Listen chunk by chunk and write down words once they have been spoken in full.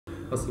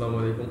আসসালামু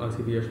আলাইকুম,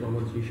 সিপিএস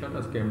মোহাম্মদ জিশান।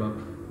 আজকে আমরা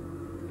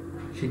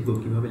শিখব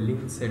কীভাবে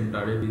লিঙ্ক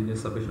সেন্টারে বিজনেস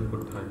সাবমিশন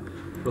করতে হয়।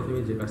 প্রথমে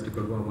যে কাজটি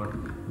করব, আমার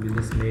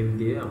বিজনেস নেম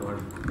দিয়ে আমার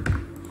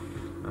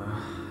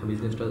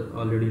বিজনেসটা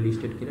অলরেডি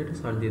লিস্টেড কিনা এটা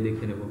সার্চ দিয়ে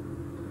দেখে নেব।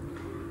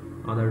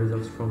 আদার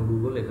রেজাল্টস ফ্রম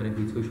গুগল, এখানে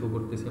কিছুই শো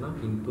করতেছে না,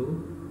 কিন্তু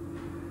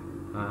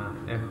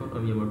এখন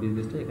আমি আমার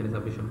বিজনেসটা এখানে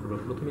সাবমিশন করবো।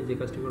 প্রথমে যে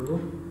কাজটি করব,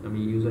 আমি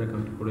ইউজার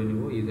অ্যাকাউন্ট করে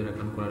নেব। ইউজার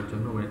অ্যাকাউন্ট করার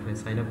জন্য আমার এখানে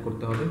সাইন আপ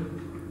করতে হবে,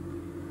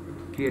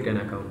 ক্রিয়েট অ্যান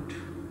অ্যাকাউন্ট।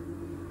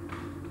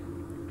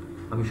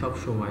 আমি সব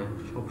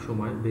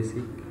সময়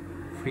বেসিক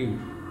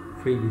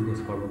ফ্রি বিজনেস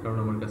করবো, কারণ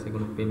আমার কাছে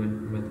কোনো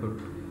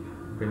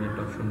পেমেন্ট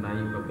অপশন নাই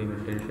বা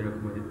পেমেন্টের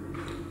সেরকমের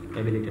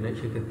অ্যাবিলিটি নাই।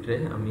 সেক্ষেত্রে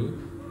আমি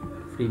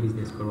ফ্রি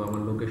বিজনেস করবো।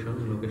 আমার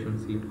লোকেশন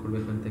সিলেক্ট করবো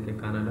এখান থেকে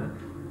Canada.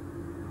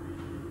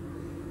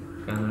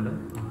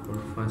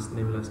 First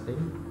name, last name,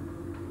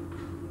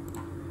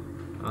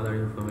 আদার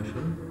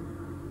information,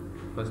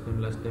 first name,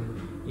 last name,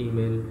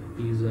 email,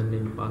 user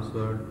name,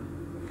 password,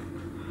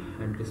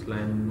 address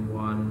line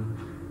 1,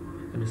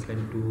 address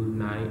line 2,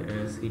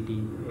 city,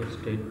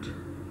 state,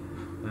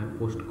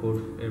 post code,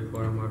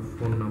 এরপর আমার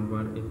ফোন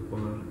নাম্বার,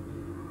 এরপর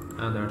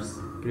others.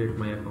 Create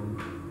my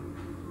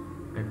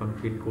account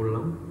create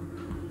করলাম।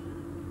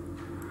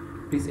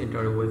 Please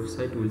enter a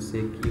website, will say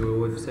কি ওর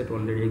website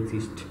already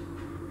exist.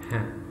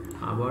 হ্যাঁ,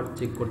 আবার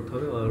check করতে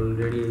হবে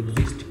already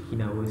exist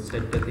কিনা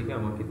ওয়েবসাইটটা থেকে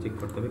আমাকে চেক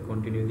করতে হবে।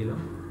 কন্টিনিউ দিলাম।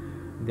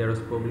 There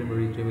is problem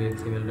রিট্রিভিং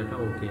XML data.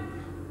 Okay,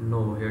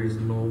 no, here is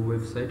no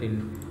website in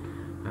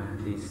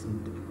this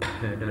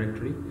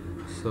directory.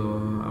 So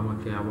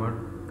আমাকে আবার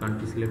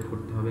কান্ট্রি সিলেক্ট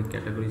করতে হবে,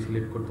 ক্যাটাগরি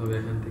সিলেক্ট করতে হবে।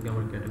 এখান থেকে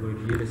আমার ক্যাটাগরি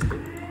রিয়েল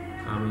এস্টেট,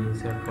 আমি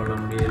ইনসার্ট করলাম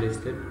রিয়েল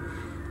এস্টেট।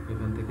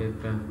 এখান থেকে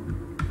একটা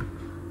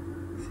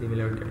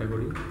সিমিলার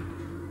ক্যাটাগরি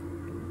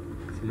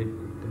সিলেক্ট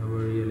করতে হবে,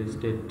 real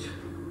estate,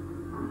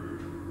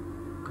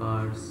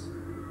 curse,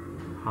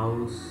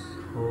 house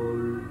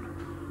hold,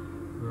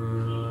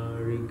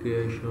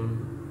 recreation,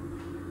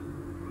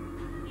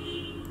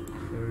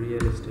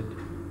 real estate,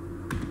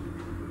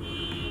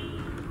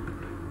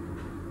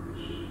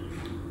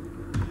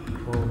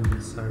 home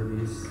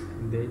service,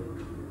 date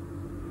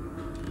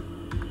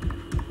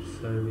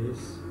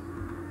service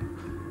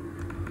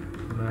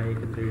নাই,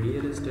 এক্ষেত্রে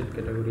রিয়েল এস্টেট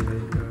ক্যাটাগরি নাই,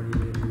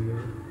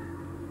 রিয়েল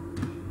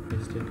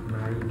এস্টেট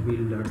নাই।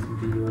 Builders,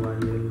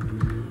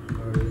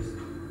 BYLDERS,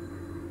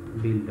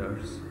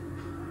 builders,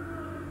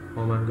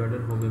 home and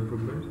garden, home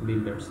improvement,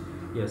 builders,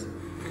 yes.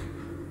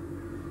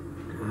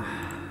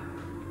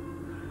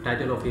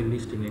 Title of your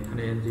listing,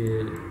 এখানে যে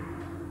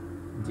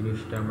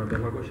জিনিসটা আমরা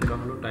ব্যবহার করি সেটা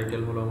হলো,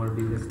 টাইটেল হলো আমার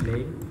বিজনেস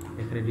নেম।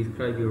 এখানে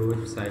ডিসক্রাইব ইউর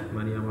ওয়েবসাইট,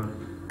 মানে আমার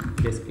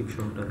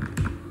ডেসক্রিপশনটা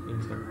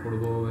ইনসার্ট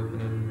করবো।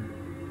 এখানে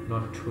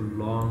not to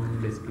long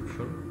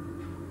description,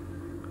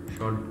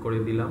 short করে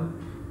দিলাম।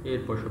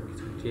 এরপর সব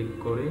কিছু চেক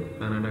করে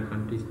কানাডা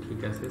কান্ট্রি ঠিক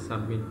আছে,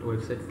 সাবমিট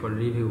ওয়েবসাইট ফর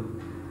রিভিউ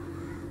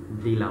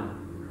দিলাম।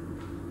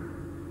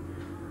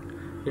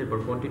 এরপর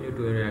কন্টিনিউ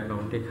টু ইয়ার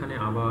অ্যাকাউন্ট, এখানে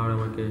আবার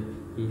আমাকে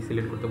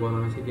সিলেক্ট করতে বলা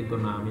হয়েছে, কিন্তু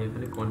না, আমি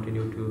এখানে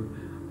continue to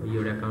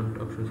your account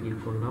option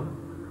select করলাম।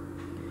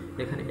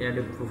 এখানে add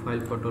a profile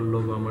photo,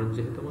 logo, আমার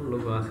যেহেতু আমার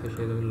লোগো আছে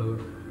সেহেতু আমি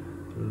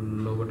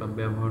লোগোটা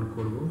ব্যবহার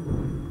করব।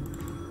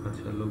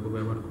 আচ্ছা, লোগো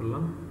ব্যবহার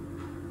করলাম।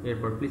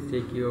 এরপর please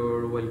check your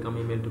welcome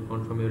email to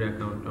confirm your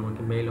account,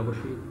 আমাকে মেইল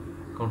অবশ্যই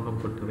কনফার্ম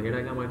করতে হবে। এর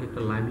আগে আমাকে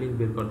একটা লাইভ লিঙ্ক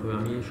বের করতে হবে।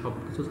 আমি সব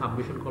কিছু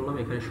সাবমিশন করলাম,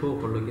 এখানে শো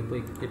করলো, কিন্তু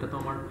এটা তো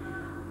আমার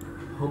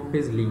হোম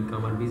পেজ লিঙ্ক,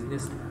 আমার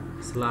বিজনেস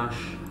স্ল্যাশ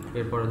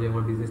এরপর যে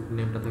আমার বিজনেস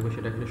নেমটা থাকবে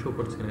সেটা এখানে শো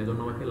করছে না, এই জন্য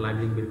আমাকে লাইভ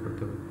লিঙ্ক বের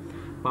করতে হবে।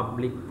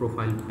 পাবলিক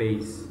প্রোফাইল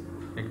পেজ,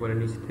 একবারে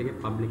নিচ থেকে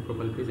পাবলিক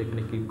প্রোফাইল পেজ,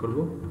 এখানে ক্লিক করব।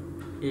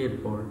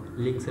 এরপর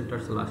link centre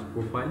slash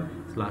profile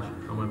slash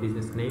আমার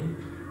বিজনেস নেম,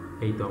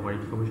 এই তো আমার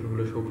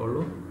ইনফরমেশনগুলো শো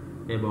করলো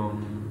এবং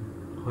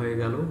হয়ে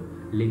গেল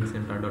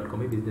linkcenter.com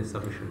A business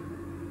submission.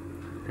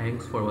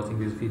 Thanks for watching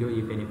this video.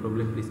 If any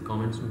problem, please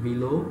comments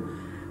below,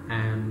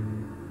 and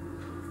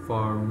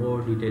for more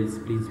details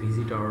please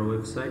visit our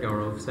website. Our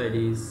website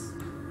is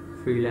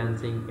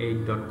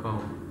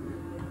freelancing8.com.